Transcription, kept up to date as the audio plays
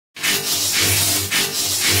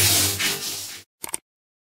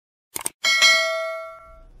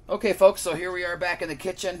Okay, folks, so here we are back in the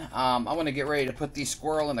kitchen. I want to get ready to put these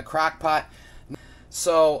squirrel in the crock pot.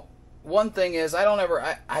 So one thing is,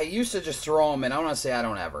 I used to just throw them in. I don't want to say I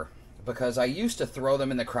don't ever, because I used to throw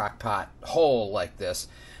them in the crock pot whole like this.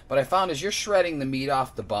 But I found as you're shredding the meat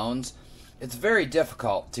off the bones, it's very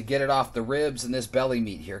difficult to get it off the ribs and this belly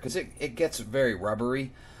meat here, because it gets very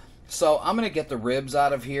rubbery. So I'm going to get the ribs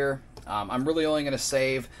out of here. I'm really only going to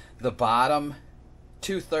save the bottom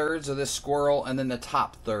 2/3 of this squirrel and then the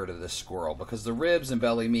top third of this squirrel, because the ribs and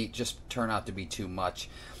belly meat just turn out to be too much.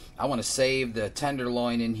 I want to save the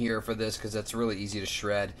tenderloin in here for this because that's really easy to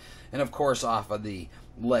shred, and of course off of the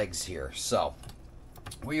legs here. So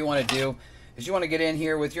what you want to do is you want to get in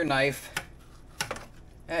here with your knife.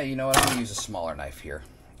 You know what, I'm going to use a smaller knife here,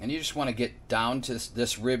 and you just want to get down to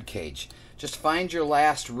this rib cage. Just find your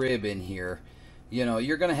last rib in here. You know,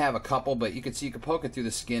 you're going to have a couple, but you can see you can poke it through the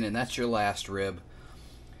skin, and that's your last rib.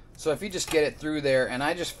 So if you just get it through there, and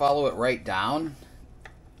I just follow it right down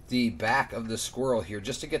the back of the squirrel here,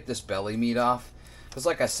 just to get this belly meat off, because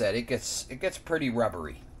like I said, it gets pretty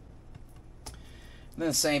rubbery. And then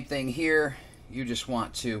the same thing here. You just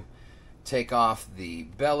want to take off the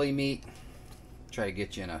belly meat. Try to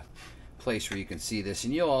get you in a place where you can see this,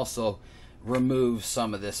 and you'll also remove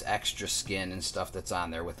some of this extra skin and stuff that's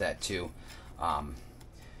on there with that too.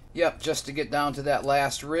 Yep, just to get down to that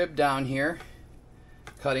last rib down here,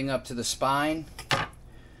 cutting up to the spine.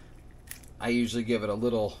 I usually give it a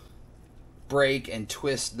little break and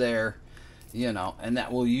twist there, you know, and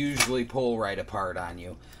that will usually pull right apart on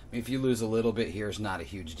you. If you lose a little bit here, it's not a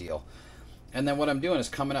huge deal. And then what I'm doing is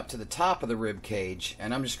coming up to the top of the rib cage,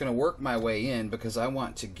 and I'm just going to work my way in because I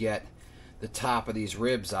want to get the top of these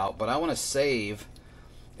ribs out, but I want to save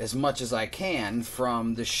as much as I can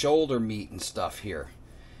from the shoulder meat and stuff here.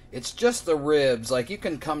 It's just the ribs. Like, you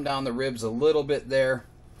can come down the ribs a little bit there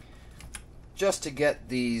just to get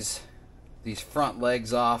these front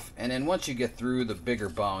legs off, and then once you get through the bigger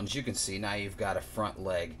bones, you can see now you've got a front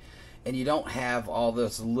leg, and you don't have all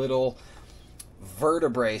this little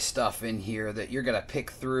vertebrae stuff in here that you're gonna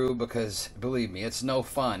pick through, because believe me, it's no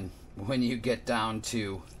fun when you get down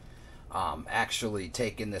to actually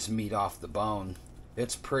taking this meat off the bone.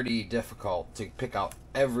 It's pretty difficult to pick out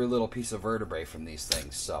every little piece of vertebrae from these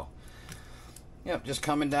things. So yep, just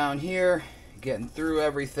coming down here, getting through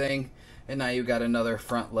everything, and now you've got another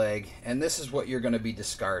front leg, and this is what you're going to be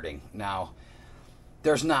discarding. Now,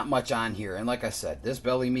 there's not much on here, and like I said, this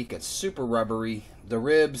belly meat gets super rubbery. The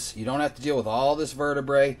ribs, you don't have to deal with all this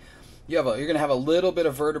vertebrae. You're going to have a little bit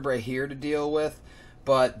of vertebrae here to deal with,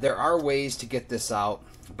 but there are ways to get this out.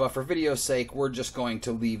 But for video's sake, we're just going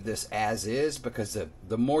to leave this as is, because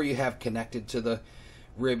the more you have connected to the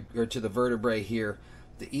rib or to the vertebrae here,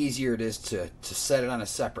 the easier it is to set it on a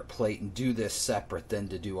separate plate and do this separate than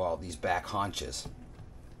to do all these back haunches.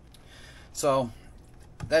 So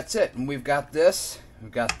that's it, and we've got this,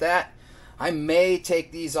 we've got that. I may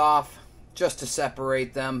take these off just to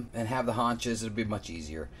separate them and have the haunches. It'll be much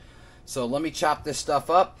easier. So let me chop this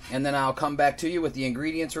stuff up, and then I'll come back to you with the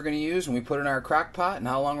ingredients we're going to use when we put it in our crock pot and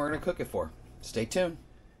how long we're going to cook it for. Stay tuned.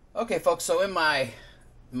 Okay, folks, so in my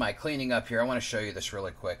cleaning up here, I want to show you this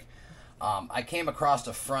really quick. I came across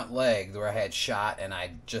a front leg where I had shot, and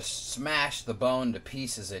I just smashed the bone to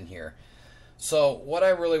pieces in here. So what I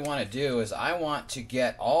really want to do is I want to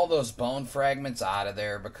get all those bone fragments out of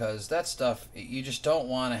there, because that stuff, you just don't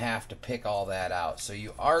want to have to pick all that out. So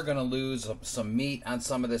you are going to lose some meat on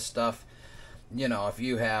some of this stuff. You know, if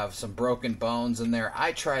you have some broken bones in there,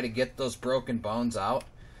 I try to get those broken bones out,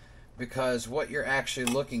 because what you're actually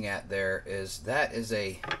looking at there is that's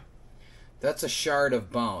a shard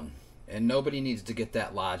of bone, and nobody needs to get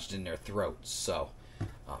that lodged in their throats. So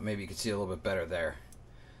maybe you can see a little bit better there.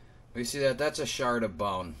 You see that? That's a shard of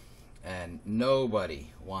bone, and nobody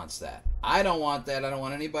wants that. I don't want that. I don't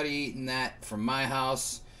want anybody eating that from my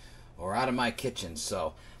house or out of my kitchen.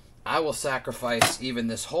 So I will sacrifice even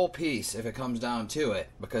this whole piece if it comes down to it,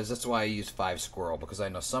 because that's why I use 5 squirrel, because I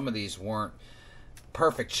know some of these weren't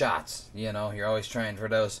perfect shots. You know, you're always trying for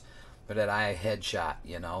that eye headshot,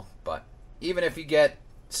 you know. But even if you get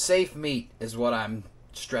safe meat is what I'm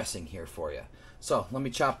stressing here for you. So let me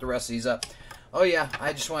chop the rest of these up. Oh yeah,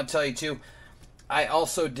 I just want to tell you too, I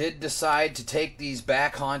also did decide to take these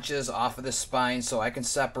back haunches off of the spine so I can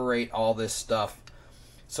separate all this stuff.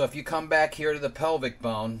 So if you come back here to the pelvic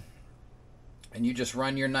bone and you just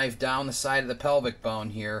run your knife down the side of the pelvic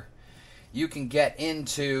bone here, you can get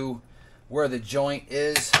into where the joint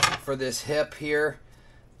is for this hip here,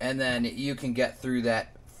 and then you can get through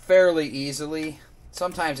that fairly easily.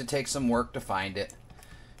 Sometimes it takes some work to find it.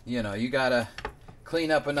 You know, you gotta clean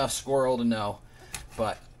up enough squirrel to know,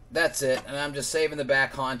 but that's it. And I'm just saving the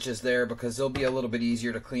back haunches there because they'll be a little bit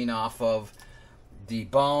easier to clean off of the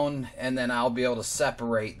bone, and then I'll be able to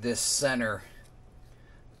separate this center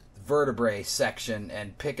vertebrae section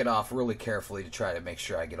and pick it off really carefully to try to make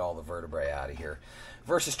sure I get all the vertebrae out of here.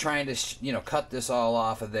 Versus trying to, cut this all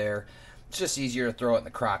off of there. It's just easier to throw it in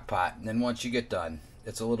the crock pot, and then once you get done,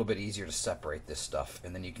 it's a little bit easier to separate this stuff,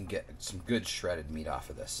 and then you can get some good shredded meat off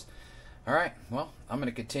of this. Alright, well, I'm going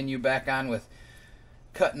to continue back on with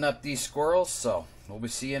cutting up these squirrels, so we'll be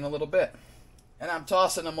seeing you in a little bit. And I'm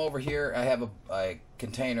tossing them over here. I have a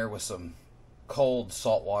container with some cold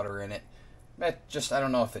salt water in it. I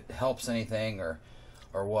don't know if it helps anything or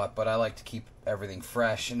what, but I like to keep everything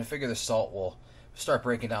fresh, and I figure the salt will start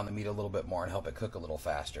breaking down the meat a little bit more and help it cook a little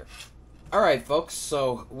faster. Alright folks,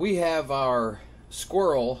 so we have our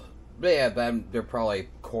squirrel. They're probably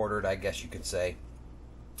quartered, I guess you could say.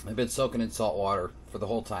 I've been soaking in salt water for the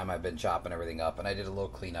whole time I've been chopping everything up, and I did a little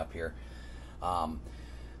cleanup here.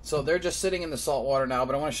 So they're just sitting in the salt water now,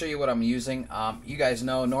 but I want to show you what I'm using. You guys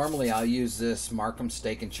know, normally I'll use this Markham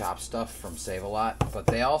Steak and Chop stuff from Save-A-Lot, but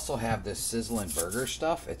they also have this Sizzlin' Burger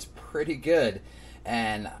stuff. It's pretty good,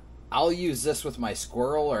 and I'll use this with my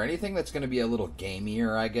squirrel or anything that's going to be a little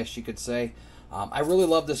gamier, I guess you could say. I really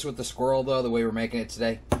love this with the squirrel, though, the way we're making it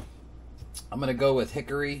today. I'm going to go with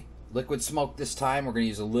hickory liquid smoke this time. We're going to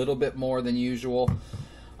use a little bit more than usual.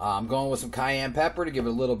 I'm going with some cayenne pepper to give it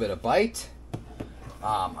a little bit of bite.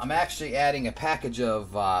 I'm actually adding a package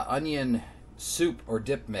of onion soup or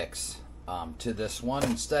dip mix to this one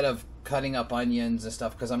instead of cutting up onions and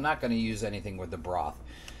stuff, because I'm not going to use anything with the broth.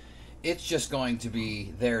 It's just going to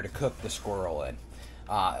be there to cook the squirrel in.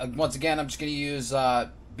 Once again, I'm just going to use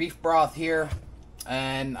beef broth here,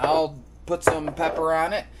 and I'll put some pepper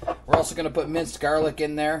on it. We're also going to put minced garlic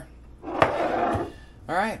in there.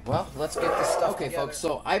 Alright, well, let's get this stuff together. Folks,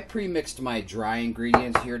 so I pre-mixed my dry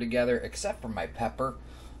ingredients here together, except for my pepper.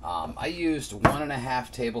 I used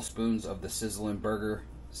 1.5 tablespoons of the Sizzlin' Burger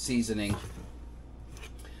seasoning.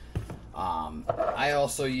 I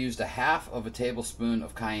also used 1/2 tablespoon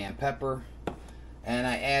of cayenne pepper, and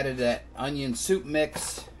I added that onion soup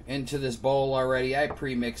mix into this bowl already. I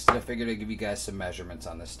pre-mixed it. I figured I'd give you guys some measurements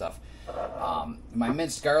on this stuff. My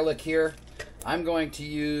minced garlic here, I'm going to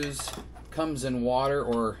use, comes in water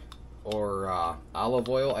or olive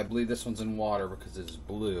oil. I believe this one's in water because it's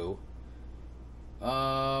blue.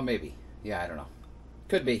 Maybe. Yeah, I don't know.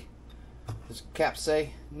 Could be. Does cap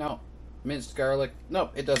say? No. Minced garlic?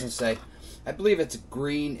 No, it doesn't say. I believe it's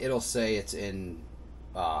green. It'll say it's in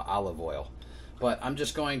olive oil. But I'm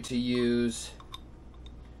just going to use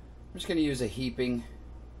a heaping,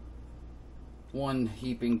 1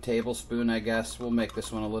 heaping tablespoon, I guess. We'll make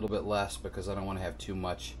this one a little bit less because I don't want to have too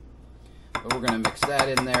much. But we're going to mix that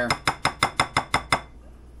in there.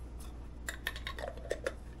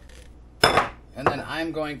 And then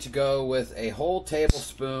I'm going to go with a whole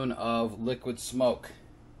tablespoon of liquid smoke.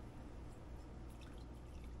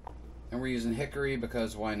 And we're using hickory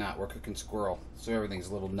because why not? We're cooking squirrel, so everything's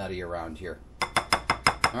a little nutty around here.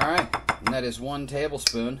 Alright, and that is 1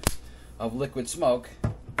 tablespoon of liquid smoke.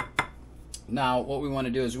 Now, what we want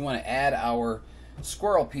to do is we want to add our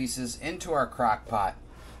squirrel pieces into our crock pot.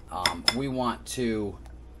 We want to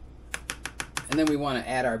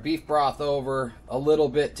add our beef broth over a little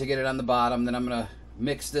bit to get it on the bottom. Then I'm going to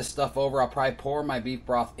mix this stuff over. I'll probably pour my beef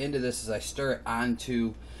broth into this as I stir it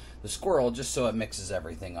onto the squirrel, just so it mixes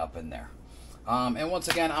everything up in there. And once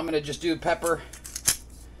again, I'm going to just do pepper.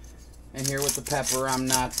 And here with the pepper, I'm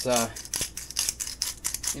not,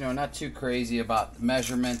 not too crazy about the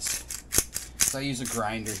measurements. So I use a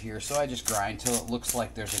grinder here, so I just grind till it looks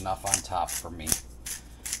like there's enough on top for me.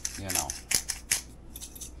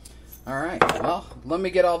 Alright, well, let me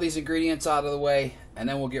get all these ingredients out of the way, and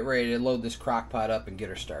then we'll get ready to load this crock pot up and get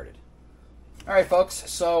her started. Alright folks,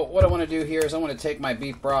 so what I want to do here is I want to take my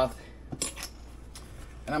beef broth,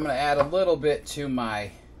 and I'm going to add a little bit to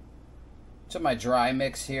my dry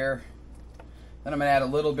mix here. Then I'm going to add a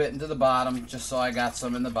little bit into the bottom, just so I got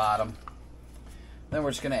some in the bottom. Then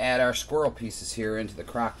we're just going to add our squirrel pieces here into the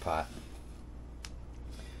crock pot.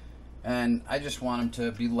 And I just want them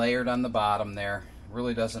to be layered on the bottom there.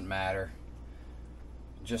 Really doesn't matter.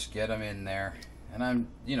 Just get them in there. And I'm,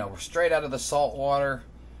 we're straight out of the salt water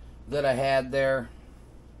that I had there.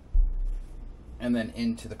 And then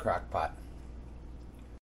into the crock pot.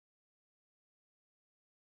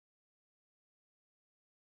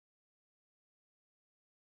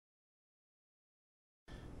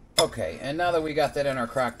 Okay, and now that we got that in our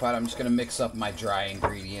crock pot, I'm just going to mix up my dry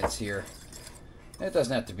ingredients here. It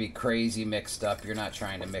doesn't have to be crazy mixed up. You're not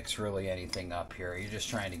trying to mix really anything up here. You're just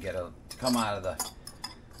trying to get to come out of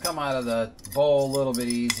come out of the bowl a little bit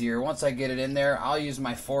easier. Once I get it in there, I'll use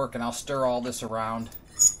my fork and I'll stir all this around.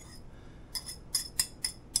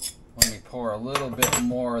 Let me pour a little bit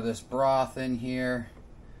more of this broth in here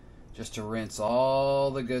just to rinse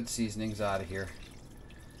all the good seasonings out of here.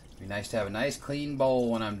 Be nice to have a nice clean bowl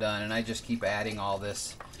when I'm done, and I just keep adding all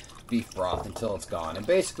this beef broth until it's gone. And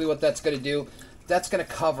basically what that's going to do, that's going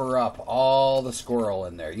to cover up all the squirrel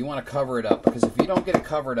in there. You want to cover it up, because if you don't get it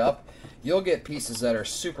covered up, you'll get pieces that are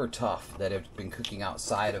super tough that have been cooking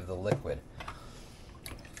outside of the liquid.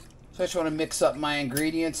 So I just want to mix up my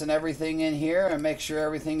ingredients and everything in here and make sure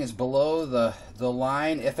everything is below the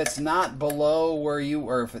line. If it's not below where you,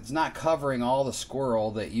 or if it's not covering all the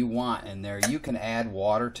squirrel that you want in there, you can add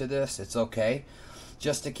water to this. It's okay,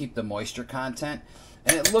 just to keep the moisture content.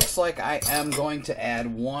 And it looks like I am going to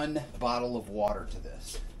add 1 bottle of water to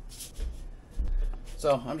this.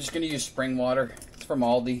 So I'm just going to use spring water. It's from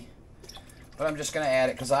Aldi. But I'm just going to add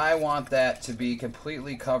it because I want that to be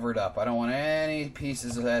completely covered up. I don't want any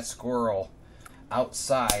pieces of that squirrel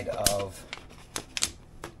outside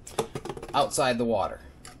the water.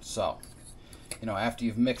 So, you know, after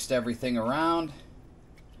you've mixed everything around,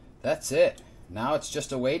 that's it. Now it's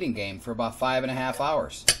just a waiting game for about 5.5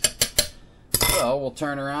 hours. So we'll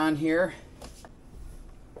turn her on here.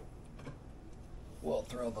 We'll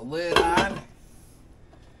throw the lid on.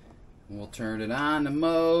 We'll turn it on to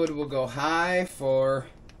mode. We'll go high for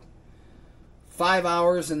 5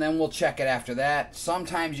 hours, and then we'll check it after that.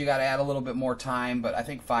 Sometimes you got to add a little bit more time, but I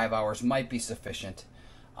think 5 hours might be sufficient.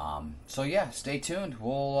 So yeah, stay tuned.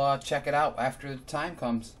 We'll check it out after the time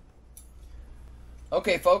comes.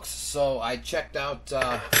 Okay, folks. So I checked out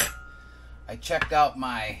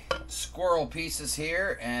my squirrel pieces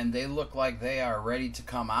here, and they look like they are ready to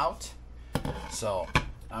come out. So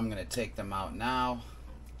I'm going to take them out now.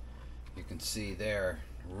 You can see they're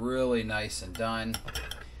really nice and done.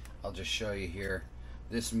 I'll just show you here.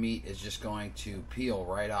 This meat is just going to peel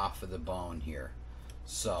right off of the bone here.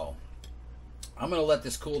 So I'm going to let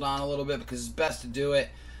this cool down a little bit because it's best to do it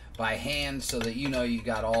by hand so that you know you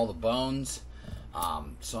got all the bones.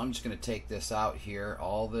 So I'm just going to take this out here,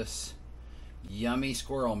 all this yummy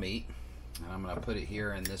squirrel meat, and I'm going to put it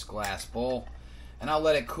here in this glass bowl, and I'll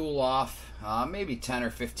let it cool off maybe 10 or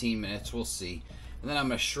 15 minutes. We'll see. And then I'm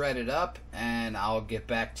going to shred it up, and I'll get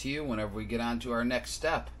back to you whenever we get on to our next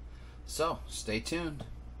step. So, stay tuned.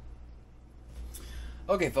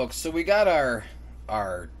 Okay, folks, so we got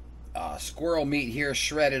our squirrel meat here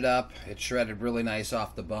shredded up. It's shredded really nice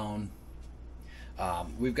off the bone.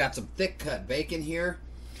 We've got some thick cut bacon here,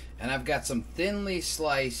 and I've got some thinly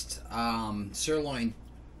sliced sirloin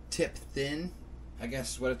tip thin, I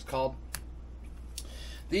guess is what it's called.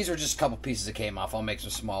 These are just a couple pieces that came off. I'll make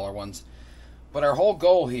some smaller ones. But our whole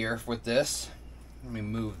goal here with this, let me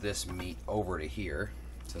move this meat over to here,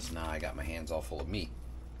 since now I got my hands all full of meat.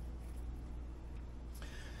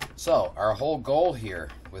 So our whole goal here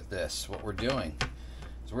with this, what we're doing,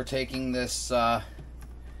 is we're taking this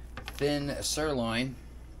thin sirloin,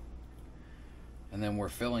 and then we're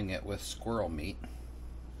filling it with squirrel meat.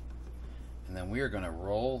 And then we are going to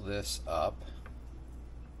roll this up.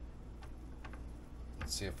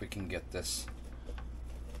 Let's see if we can get this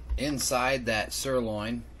inside that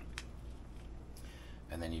sirloin.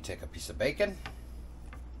 And then you take a piece of bacon,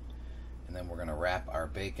 and then we're going to wrap our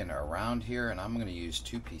bacon around here, and I'm going to use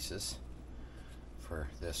 2 pieces for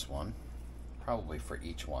this one, probably for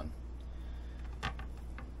each one.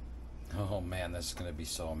 Oh man, this is going to be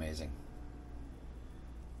so amazing.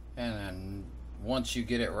 And then once you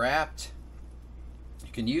get it wrapped,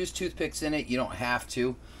 you can use toothpicks in it, you don't have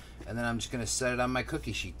to. And then I'm just going to set it on my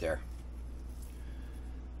cookie sheet there.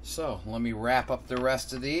 So let me wrap up the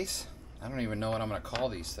rest of these. I don't even know what I'm going to call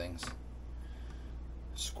these things.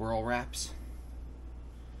 Squirrel wraps?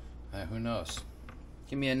 Who knows?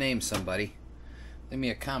 Give me a name, somebody. Leave me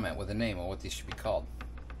a comment with a name on what these should be called.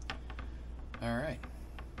 Alright.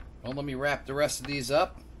 Well, let me wrap the rest of these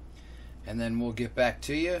up, and then we'll get back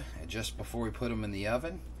to you just before we put them in the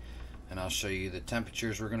oven. And I'll show you the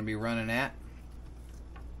temperatures we're going to be running at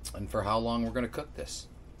and for how long we're going to cook this.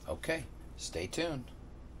 Okay, stay tuned.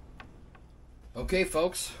 Okay,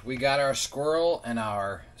 folks, we got our squirrel and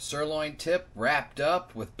our sirloin tip wrapped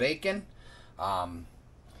up with bacon. So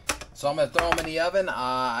I'm going to throw them in the oven.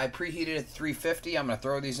 I preheated at 350. I'm going to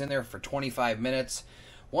throw these in there for 25 minutes.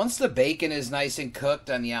 Once the bacon is nice and cooked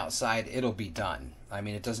on the outside, it'll be done. I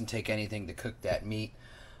mean, it doesn't take anything to cook that meat.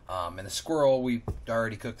 And the squirrel we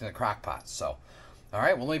already cooked in the crock pot. So, all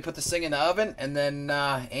right, well, let me put this thing in the oven, and then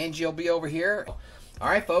Angie will be over here. All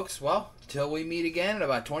right, folks, well, till we meet again in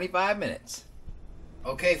about 25 minutes.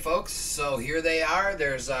 Okay, folks, so here they are.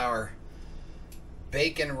 There's our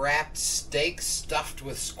bacon wrapped steak stuffed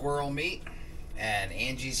with squirrel meat. And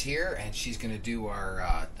Angie's here, and she's going to do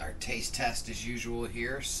our taste test as usual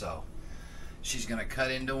here. So she's going to cut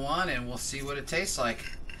into one, and we'll see what it tastes like.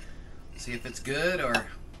 See if it's good, or,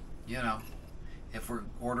 you know, if we're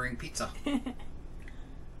ordering pizza.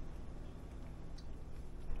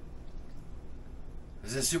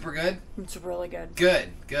 Is this super good? It's really good. Good,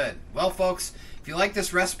 good. Well, folks, if you like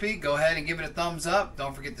this recipe, go ahead and give it a thumbs up.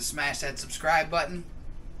 Don't forget to smash that subscribe button.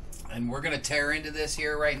 And we're going to tear into this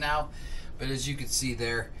here right now. But as you can see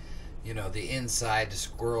there, you know, the inside, the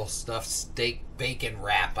squirrel stuffed steak bacon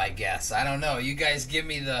wrap, I guess. I don't know. You guys give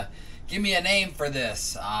me a name for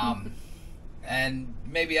this. And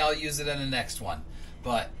maybe I'll use it in the next one.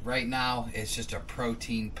 But right now, it's just a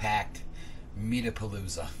protein-packed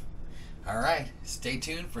meatapalooza. All right, stay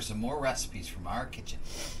tuned for some more recipes from our kitchen.